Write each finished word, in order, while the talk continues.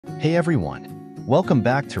Hey everyone, welcome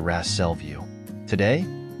back to View. Today,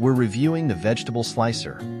 we're reviewing the vegetable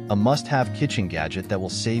slicer, a must-have kitchen gadget that will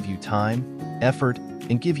save you time, effort,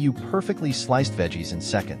 and give you perfectly sliced veggies in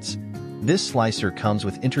seconds. This slicer comes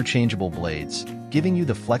with interchangeable blades, giving you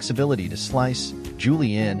the flexibility to slice,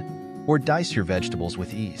 julienne, or dice your vegetables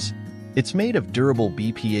with ease. It's made of durable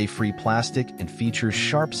BPA-free plastic and features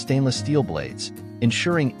sharp stainless steel blades,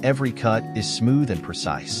 ensuring every cut is smooth and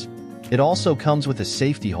precise. It also comes with a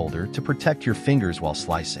safety holder to protect your fingers while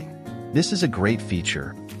slicing. This is a great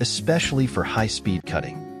feature, especially for high-speed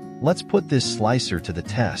cutting. Let's put this slicer to the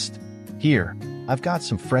test. Here, I've got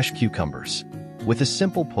some fresh cucumbers. With a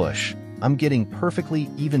simple push, I'm getting perfectly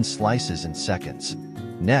even slices in seconds.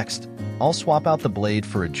 Next, I'll swap out the blade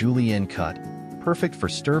for a julienne cut, perfect for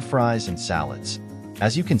stir-fries and salads.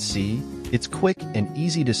 As you can see, it's quick and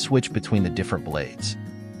easy to switch between the different blades.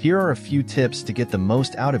 Here are a few tips to get the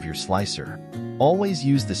most out of your slicer. Always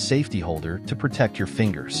use the safety holder to protect your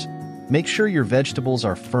fingers. Make sure your vegetables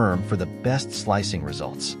are firm for the best slicing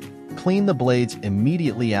results. Clean the blades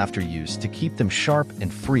immediately after use to keep them sharp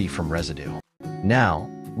and free from residue. Now,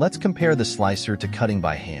 let's compare the slicer to cutting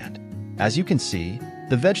by hand. As you can see,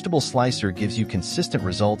 the vegetable slicer gives you consistent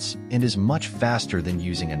results and is much faster than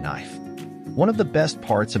using a knife. One of the best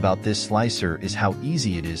parts about this slicer is how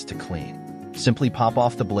easy it is to clean. Simply pop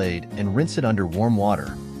off the blade and rinse it under warm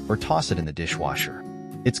water, or toss it in the dishwasher.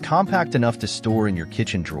 It's compact enough to store in your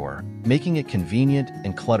kitchen drawer, making it convenient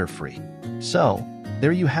and clutter-free. So,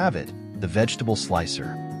 there you have it, the vegetable slicer.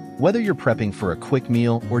 Whether you're prepping for a quick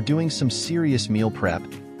meal or doing some serious meal prep,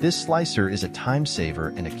 this slicer is a time saver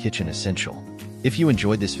and a kitchen essential. If you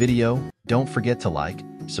enjoyed this video, don't forget to like,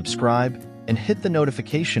 subscribe, and hit the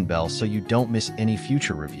notification bell so you don't miss any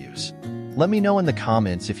future reviews. Let me know in the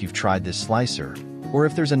comments if you've tried this slicer, or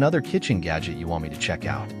if there's another kitchen gadget you want me to check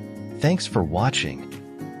out. Thanks for watching.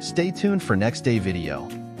 Stay tuned for next day video,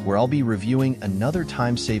 where I'll be reviewing another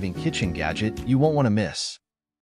time-saving kitchen gadget you won't want to miss.